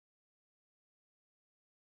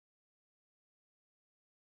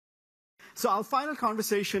So our final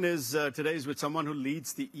conversation is today is with someone who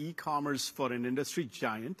leads the e-commerce for an industry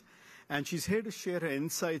giant, and she's here to share her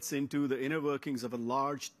insights into the inner workings of a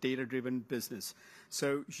large data-driven business.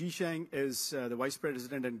 So Jie Cheng is the Vice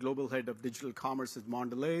President and Global Head of Digital Commerce at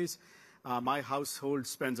Mondelēz. My household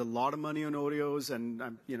spends a lot of money on Oreos, and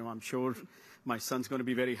I'm sure my son's going to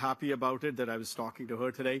be very happy about it that I was talking to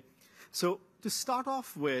her today. So to start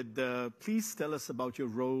off with, please tell us about your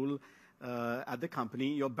role at the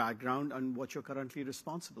company, your background, and what you're currently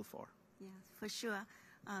responsible for. Yeah, for sure.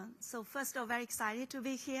 So first of all, very excited to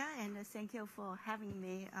be here, and thank you for having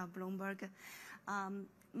me, Bloomberg.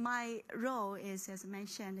 My role is, as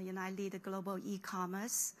mentioned, I lead global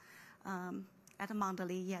e-commerce at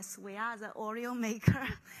Mondelēz. Yes, we are the Oreo maker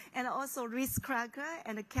and also Ritz Cracker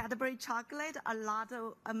and Cadbury chocolate, a lot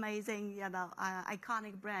of amazing,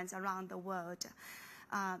 iconic brands around the world.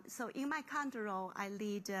 So in my current role, I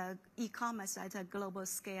lead e-commerce at a global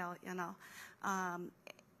scale,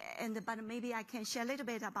 but maybe I can share a little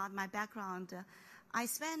bit about my background. I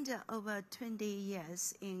spent over 20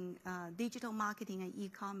 years in digital marketing and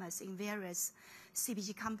e-commerce in various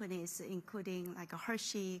CPG companies, including like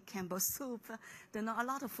Hershey, Campbell Soup, a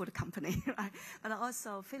lot of food companies, right? But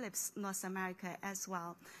also Philips North America as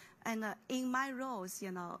well. And in my roles,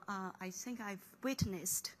 I think I've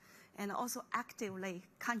witnessed and also actively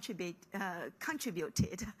contributed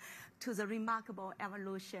to the remarkable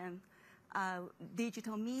evolution of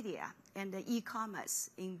digital media and the e-commerce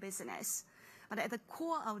in business. But at the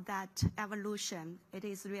core of that evolution, it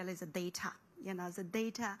is really the data. The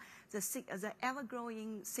data, the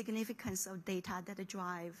ever-growing significance of data that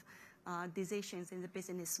drive decisions in the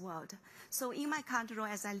business world. So in my current role,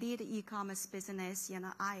 as I lead e-commerce business,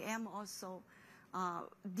 I am also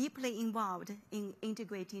deeply involved in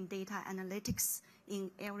integrating data analytics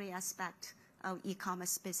in every aspect of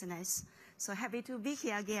e-commerce business. So happy to be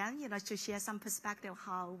here again, to share some perspective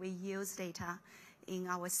how we use data in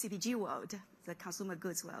our CPG world, the consumer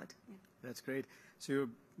goods world. Yeah. That's great. So you're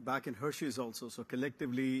back in Hershey's also. So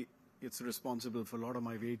collectively, it's responsible for a lot of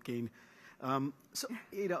my weight gain. So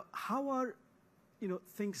how are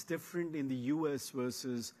things different in the U.S.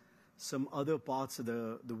 versus some other parts of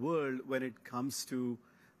the world when it comes to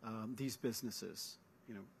these businesses?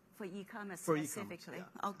 For e-commerce specifically.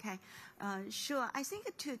 Yeah. Okay, sure. I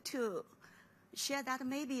think to share that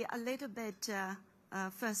maybe a little bit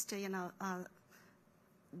first,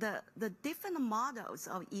 the different models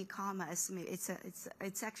of e-commerce,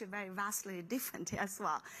 it's actually very vastly different as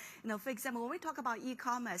well. For example, when we talk about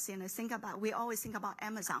e-commerce, we always think about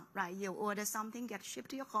Amazon, right? You order something, get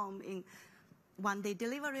shipped to your home in one-day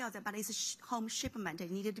delivery, but it's a home shipment. It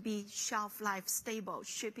needed to be shelf life stable,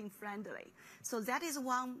 shipping friendly. So that is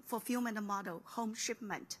one fulfillment model, home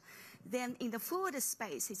shipment. Then in the food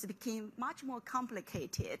space, it became much more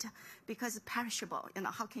complicated because it's perishable.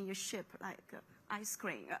 How can you ship like ice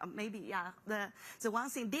cream? Maybe, the one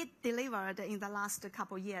thing they delivered in the last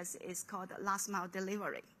couple of years is called last mile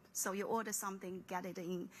delivery. So you order something, get it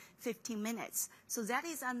in 15 minutes. So that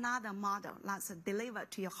is another model that's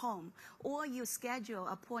delivered to your home. Or you schedule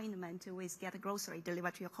an appointment with get a grocery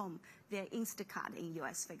delivered to your home via Instacart in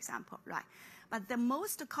US, for example, right? But the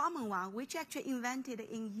most common one, which actually invented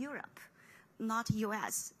in Europe, not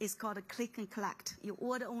US, is called a click and collect. You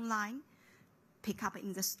order online, pick up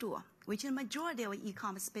in the store, which is the majority of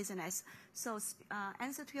e-commerce business. So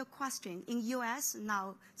answer to your question, in US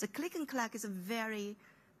now, the click and collect is a very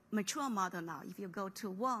mature model now. If you go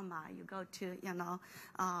to Walmart, you go to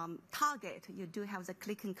Target, you do have the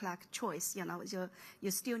click and collect choice.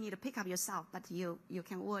 You still need to pick up yourself, but you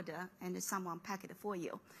can order and someone pack it for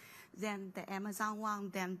you. Then the Amazon one,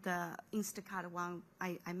 then the Instacart one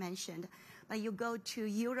I mentioned. But you go to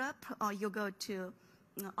Europe or you go to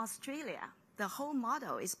Australia, the whole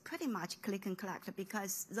model is pretty much click and collect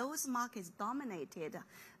because those markets dominated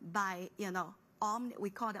by we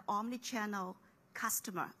call it omni-channel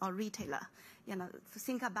customer or retailer.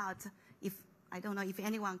 Think about I don't know if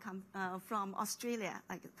anyone come from Australia,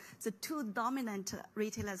 like the two dominant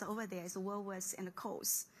retailers over there is Woolworths and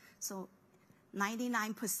Coles. So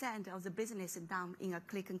 99% of the business is done in a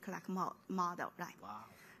click and collect model, right? Wow.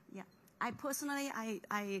 Yeah. I personally,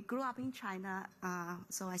 I grew up in China,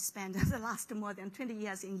 so I spent the last more than 20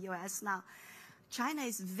 years in US now. China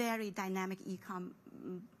is very dynamic e-com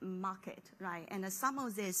market, right? And some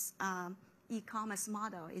of this e-commerce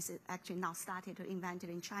model is actually now started to invent it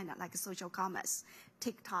in China, like social commerce,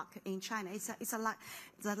 TikTok in China.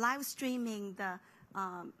 The live streaming,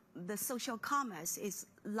 the social commerce is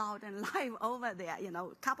loud and live over there.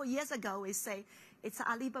 A couple years ago, we say it's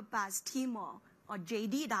Alibaba's Tmall or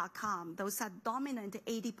JD.com. Those are dominant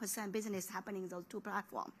 80% business happening in those two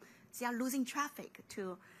platforms. they are losing traffic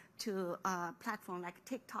to a platform like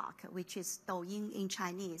TikTok, which is Douyin in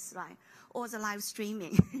Chinese, right? Or the live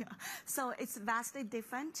streaming. So it's vastly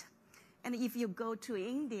different. And if you go to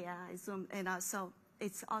India, so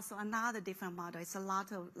it's also another different model. It's a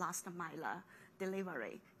lot of last mile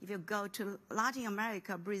delivery. If you go to Latin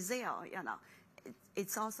America, Brazil,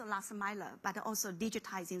 it's also last mile, but also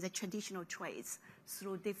digitizing the traditional trades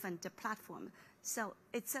through different platforms. So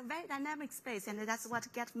it's a very dynamic space, and that's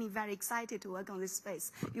what gets me very excited to work on this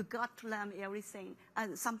space. You got to learn everything,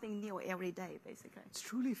 something new every day, basically. It's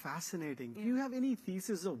truly fascinating. Do you have any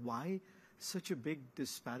thesis of why such a big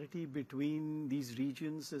disparity between these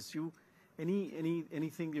regions?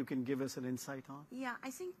 Anything you can give us an insight on? Yeah, I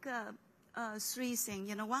think three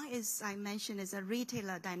things. One is I mentioned is the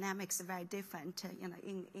retailer dynamics are very different.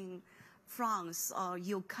 In France or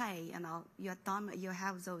UK, you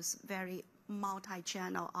have those very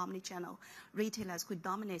multi-channel, omni-channel retailers who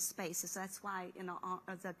dominate space. So that's why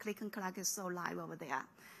the click and collect is so live over there.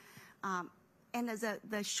 And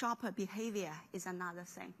the shopper behavior is another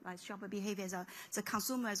thing, right? Shopper behavior is the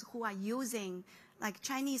consumers who are using, like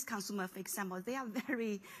Chinese consumer, for example, they are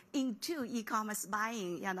very into e-commerce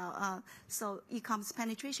buying, so e-commerce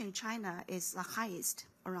penetration in China is the highest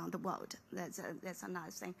around the world. That's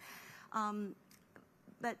another thing.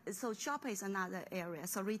 But so shopper is another area.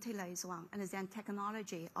 So retailer is one, and then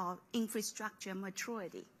technology or infrastructure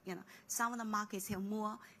maturity. Some of the markets have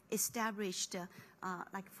more established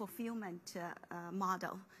like fulfillment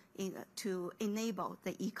model to enable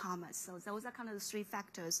the e-commerce. So those are kind of the three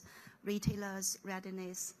factors: retailers'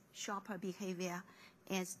 readiness, shopper behavior,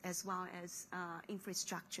 as well as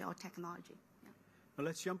infrastructure or technology. Yeah. Well,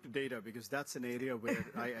 let's jump to data, because that's an area where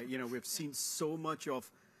we've seen so much of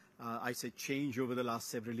change over the last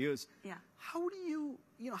several years. Yeah. How do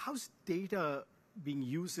how's data being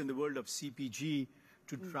used in the world of CPG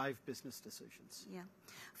to drive business decisions? Yeah,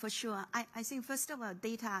 for sure. I think, first of all,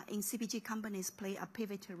 data in CPG companies play a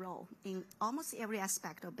pivotal role in almost every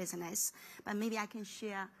aspect of business. But maybe I can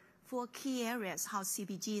share 4 key areas how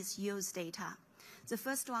CPGs use data. The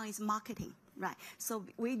first one is marketing. Right. So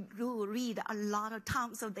we do read a lot of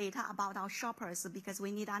tons of data about our shoppers, because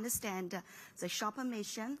we need to understand the shopper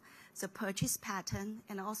mission, the purchase pattern,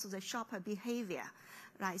 and also the shopper behavior.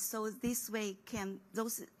 Right. So this way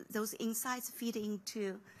those insights feed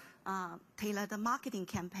into tailored marketing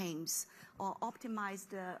campaigns or optimize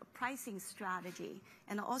the pricing strategy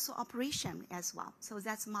and also operation as well. So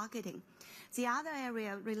that's marketing. The other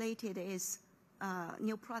area related is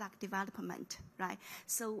new product development, right?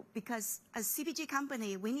 So because as CPG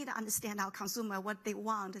company, we need to understand our consumer, what they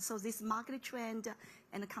want. So this market trend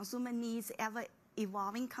and the consumer needs, ever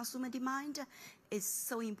evolving consumer demand is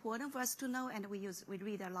so important for us to know, and we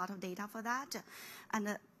read a lot of data for that.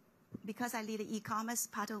 And because I lead e-commerce,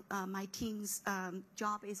 part of my team's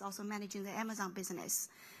job is also managing the Amazon business.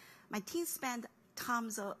 My team spent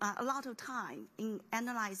a lot of time in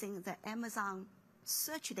analyzing the Amazon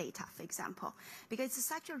search data, for example, because it's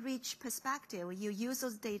such a rich perspective. You use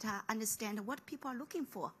those data, understand what people are looking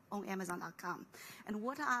for on Amazon.com, and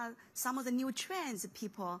what are some of the new trends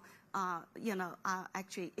people are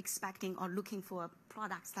actually expecting or looking for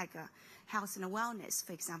products like health and wellness,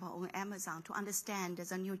 for example, on Amazon, to understand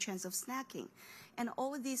the new trends of snacking. And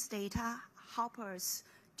all this data help us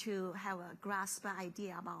to have a grasp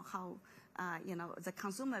idea about how the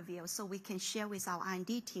consumer view, so we can share with our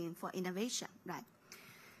R&D team for innovation, right?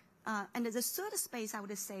 And the third space I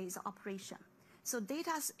would say is operation. So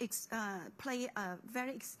data play a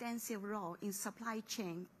very extensive role in supply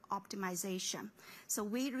chain optimization. So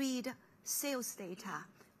we read sales data,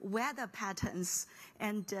 weather patterns,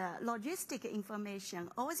 and logistic information.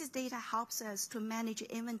 All this data helps us to manage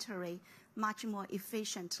inventory much more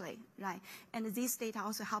efficiently, right? And this data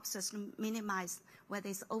also helps us to minimize whether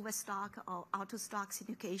it's overstock or out of stock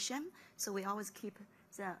situation. So we always keep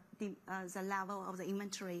the level of the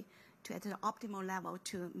inventory at the optimal level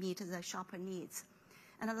to meet the shopper needs.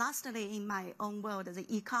 And lastly, in my own world, the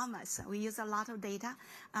e-commerce, we use a lot of data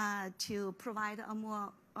to provide a more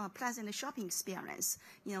pleasant shopping experience,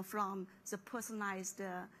 from the personalized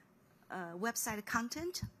website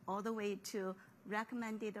content all the way to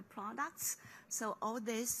recommended products. So all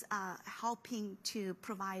this helping to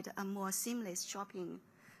provide a more seamless shopping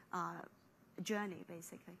journey,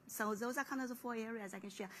 basically. So those are kind of the 4 areas I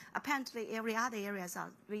can share. Apparently, every other areas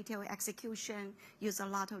are retail execution, use a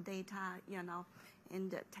lot of data,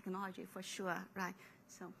 and technology for sure, right?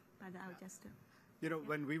 So, but I'll just...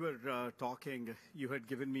 when we were talking, you had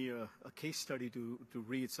given me a case study to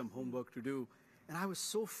read, some homework to do, and I was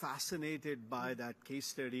so fascinated by that case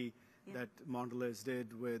study that Mondelēz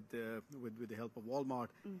did with the help of Walmart.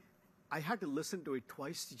 I had to listen to it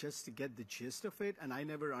twice just to get the gist of it, and I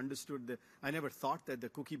never understood I never thought that the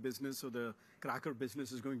cookie business or the cracker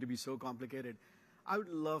business is going to be so complicated. I would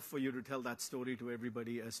love for you to tell that story to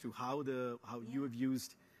everybody as to how you have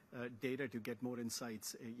used data to get more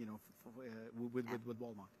insights, with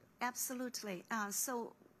Walmart. Absolutely.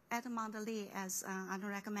 So at Mondelēz, as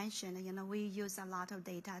Anurag mentioned, we use a lot of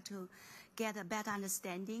data to get a better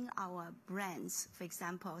understanding our brands, for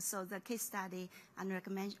example. So the case study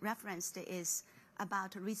Anurag referenced is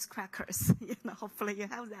about Ritz crackers. Hopefully you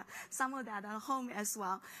have some of that at home as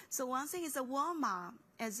well. So one thing is Walmart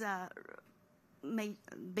as a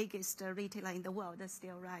biggest retailer in the world,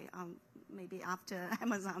 still, right? Maybe after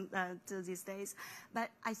Amazon these days. But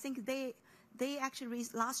I think they actually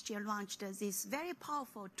last year launched this very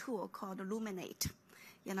powerful tool called Luminate.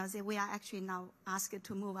 We are actually now asked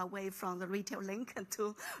to move away from the retail link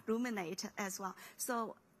to Luminate as well.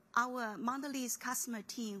 So our Mondelēz customer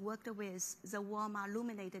team worked with the Walmart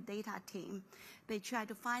Luminate data team. They tried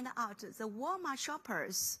to find out the Walmart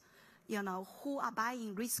shoppers, who are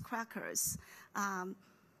buying Ritz crackers.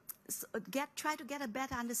 Try to get a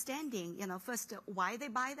better understanding, first why they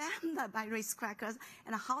buy them, buy Ritz crackers,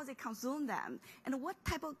 and how they consume them, and what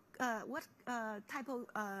type of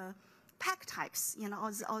pack types,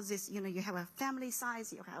 all this, you have a family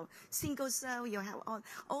size, you have single serve, you have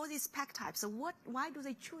all these pack types. So why do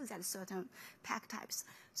they choose that certain pack types?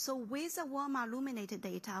 So with the Walmart Illuminated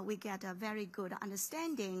data, we get a very good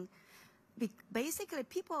understanding. Basically,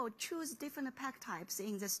 people choose different pack types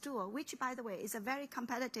in the store, which, by the way, is a very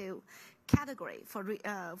competitive category for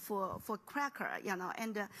cracker,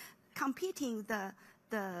 and competing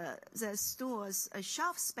the store's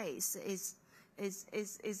shelf space is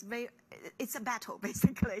very, it's a battle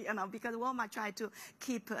basically, because Walmart try to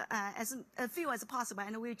keep as few as possible,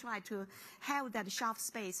 and we try to have that shelf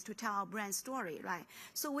space to tell our brand story, right?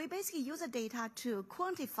 So we basically use the data to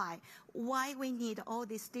quantify why we need all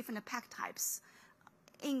these different pack types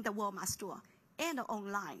in the Walmart store and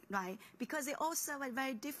online, right? Because they all serve a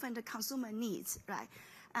very different consumer needs, right?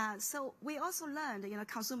 So we also learned,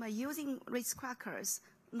 consumer using Ritz crackers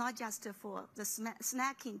not just for the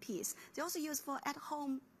snacking piece. They also use for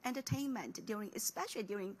at-home entertainment especially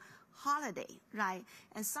during holiday, right?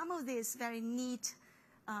 And some of these very neat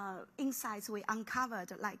insights we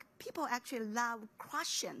uncovered, like people actually love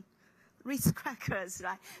crushing Ritz crackers,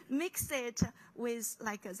 right? Mix it with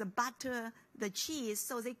like the butter, the cheese,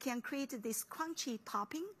 so they can create this crunchy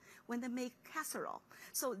topping when they make casserole.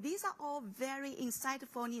 So these are all very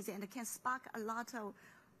insightful needs and can spark a lot of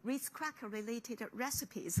Ritz cracker related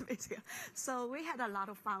recipes. So we had a lot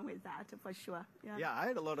of fun with that for sure. Yeah, I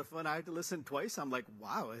had a lot of fun. I had to listen twice. I'm like,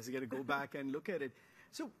 wow, I was going to go back and look at it.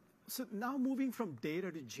 So now moving from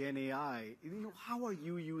data to Gen AI, how are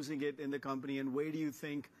you using it in the company, and where do you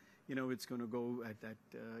think, it's going to go at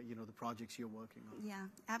the projects you're working on? Yeah,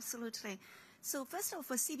 absolutely. So first of all,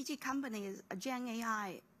 for CPG companies, Gen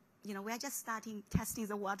AI, we are just starting testing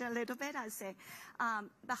the water a little bit, I say.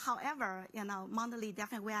 But however, Mondelēz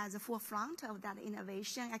definitely we are at the forefront of that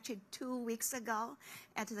innovation. Actually, 2 weeks ago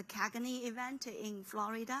at the CAGNY event in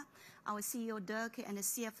Florida, our CEO Dirk and the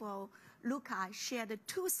CFO Luca shared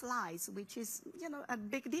 2 slides, which is, a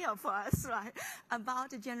big deal for us, right?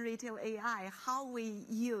 About generative AI, how we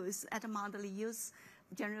at Mondelēz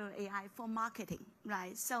generative AI for marketing,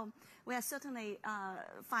 right? So we are certainly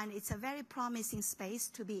find it's a very promising space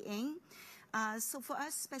to be in. So for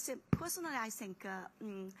us, personally, I think,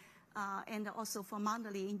 and also for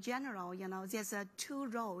Mondelēz in general, there's 2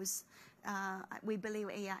 roles we believe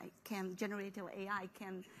generative AI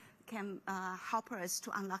can help us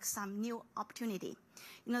to unlock some new opportunity.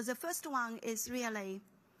 The first one is really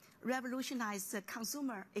revolutionize the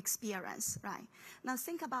consumer experience, right? Now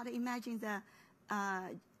think about it, imagine the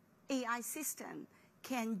AI system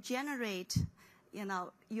can generate,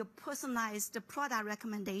 your personalized product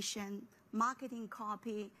recommendation, marketing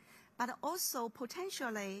copy, but also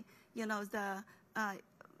potentially, the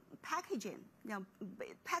packaging,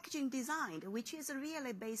 packaging design, which is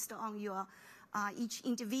really based on your each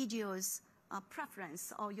individual's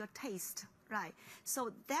preference or your taste, right?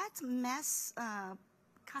 So that mass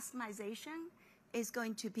customization is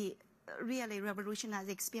going to be really revolutionize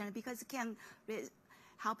the experience because it can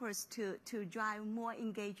help us to drive more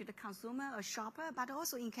engaged consumer or shopper, but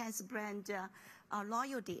also enhance brand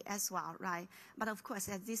loyalty as well, right? But of course,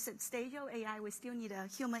 at this stage of AI, we still need a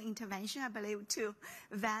human intervention, I believe, to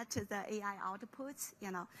vet the AI outputs,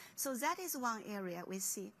 So that is one area we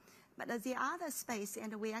see. But the other space,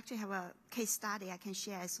 and we actually have a case study I can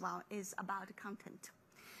share as well, is about content.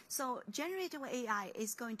 So generative AI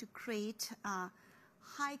is going to create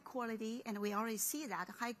high quality, and we already see that,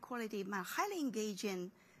 high quality, highly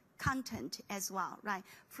engaging content as well, right?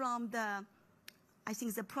 From the, I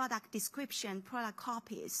think the product description, product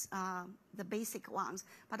copies, the basic ones,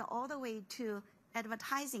 but all the way to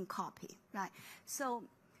advertising copy, right? So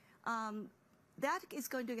that is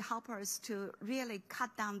going to help us to really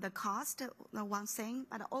cut down the cost, one thing,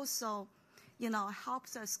 but also,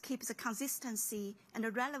 helps us keep the consistency and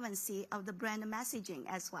the relevancy of the brand messaging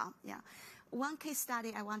as well. Yeah. One case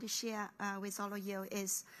study I want to share with all of you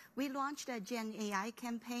is we launched a Gen AI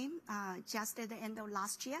campaign just at the end of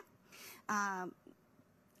last year.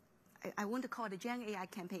 I wouldn't call it a Gen AI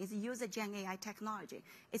campaign. It's use Gen AI technology.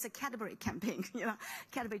 It's a Cadbury campaign,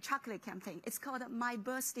 Cadbury chocolate campaign. It's called My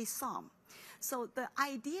Birthday Song. So the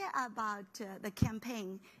idea about the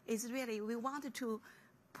campaign is really we wanted to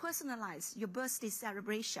personalize your birthday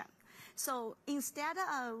celebration. So instead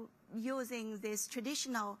of using this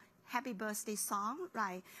traditional happy birthday song,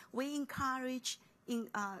 right, we encourage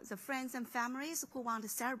the friends and families who want to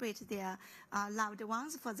celebrate their loved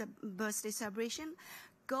ones for the birthday celebration,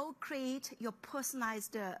 go create your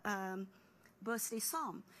personalized birthday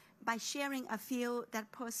song by sharing a few that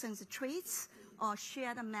person's traits or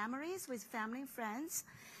share the memories with family and friends.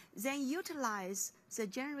 Then utilize the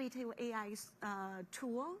generative AI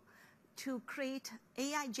tool to create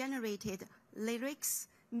AI-generated lyrics,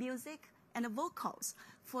 music, and vocals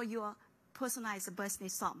for your personalized birthday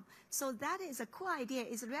song. So that is a cool idea.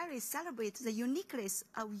 It really celebrates the uniqueness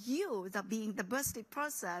of you, being the birthday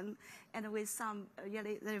person, and with some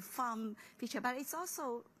really fun feature. But it's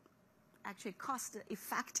also actually cost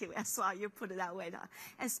effective as well, you put it that way,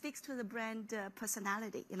 and speaks to the brand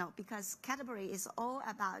personality, because Cadbury is all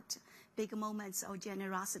about big moments of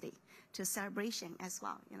generosity to celebration as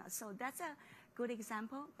well, So that's a good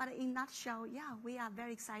example. But in a nutshell, yeah, we are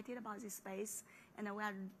very excited about this space, and we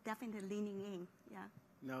are definitely leaning in. Yeah.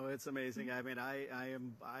 No, it's amazing. I mean,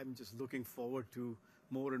 I'm just looking forward to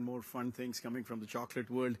more and more fun things coming from the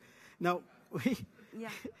chocolate world. Now,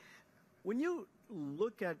 when you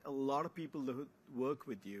look at a lot of people who work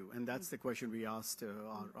with you, and that's the question we asked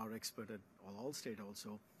our expert at Allstate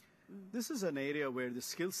also. This is an area where the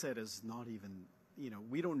skill set is not even,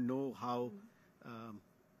 we don't know how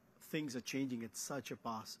things are changing at such a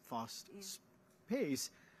fast pace.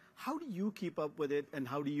 How do you keep up with it, and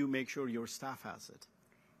how do you make sure your staff has it?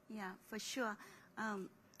 Yeah, for sure.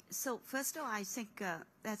 So first of all, I think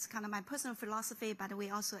that's kind of my personal philosophy, but we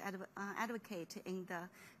also advocate in the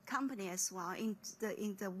company as well, in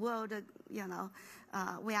the world,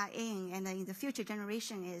 we are in, and in the future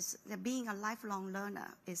generation is that being a lifelong learner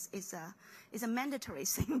is a mandatory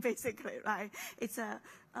thing, basically, right? It's a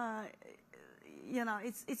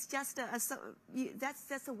it's just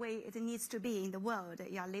that's the way it needs to be in the world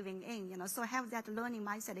you are living in. So have that learning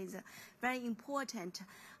mindset is very important.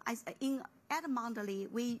 At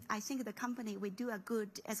Mondelēz, I think the company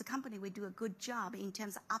as a company we do a good job in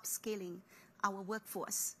terms of upskilling our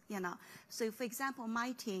workforce. So for example,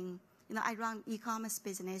 my team, I run e-commerce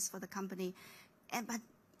business for the company, but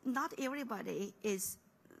not everybody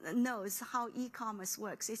knows how e-commerce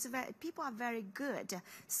works. People are very good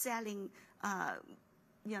selling,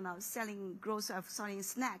 selling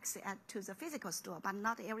snacks to the physical store, but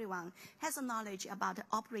not everyone has a knowledge about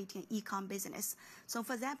operating e-com business. So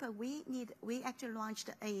for example, we actually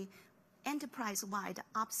launched a enterprise-wide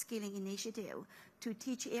upskilling initiative to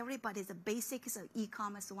teach everybody the basics of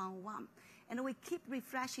e-commerce 101. And we keep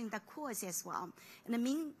refreshing the course as well. In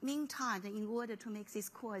the meantime, in order to make this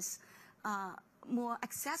course more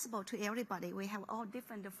accessible to everybody, we have all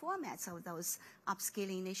different formats of those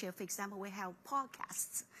upskilling initiatives. For example, we have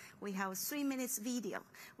podcasts, we have 3 minutes video,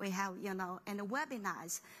 we have, and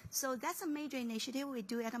webinars. So that's a major initiative we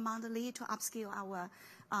do at Mondelēz to upskill our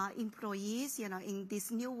employees, in this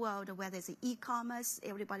new world where there's e-commerce.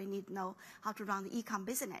 Everybody needs to know how to run the e-com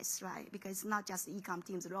business, right? Because it's not just the e-com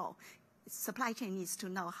team's role. Supply chain needs to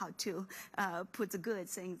know how to put the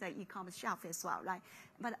goods in the e-commerce shelf as well, right?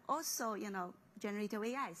 But also, generative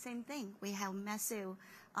AI, same thing. We have massive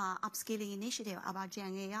upskilling initiative about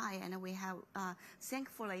Gen AI, and we have,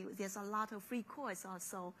 thankfully, there's a lot of free course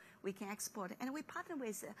also we can export. And we partner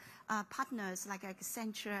with partners like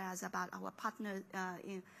Accenture as about our partner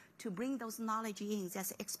to bring those knowledge in,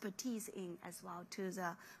 that's expertise in as well to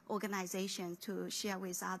the organization to share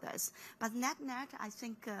with others. But net, I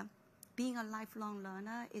think being a lifelong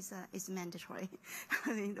learner is mandatory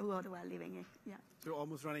in the world we're living in. Yeah. So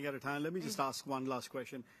almost running out of time. Let me just ask one last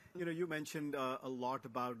question. You mentioned a lot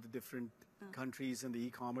about the different countries and the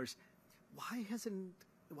e-commerce. Why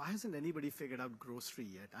hasn't anybody figured out grocery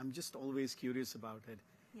yet? I'm just always curious about it.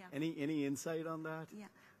 Yeah. Any insight on that? Yeah.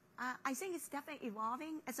 I think it's definitely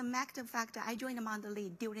evolving. As a matter of fact, I joined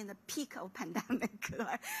Mondelēz during the peak of pandemic,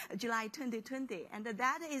 July 2020. And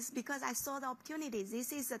that is because I saw the opportunities.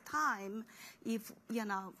 This is a time if,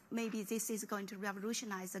 maybe this is going to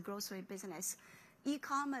revolutionize the grocery business.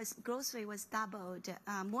 E-commerce grocery was doubled,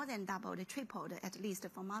 more than doubled, tripled at least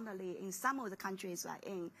for Mondelēz in some of the countries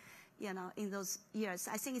in those years.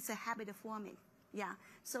 I think it's a habit forming. Yeah,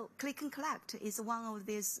 so click and collect is one of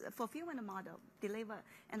these fulfillment model, deliver,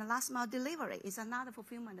 and the last mile delivery is another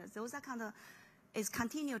fulfillment. Those are is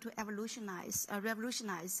continue to revolutionize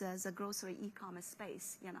the grocery e-commerce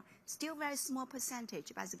space. Still very small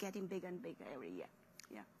percentage, but it's getting bigger and bigger every year.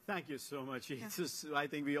 Yeah. Thank you so much. Yeah. I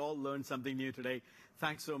think we all learned something new today.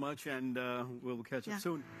 Thanks so much, and we'll catch up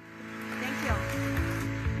soon. Thank you.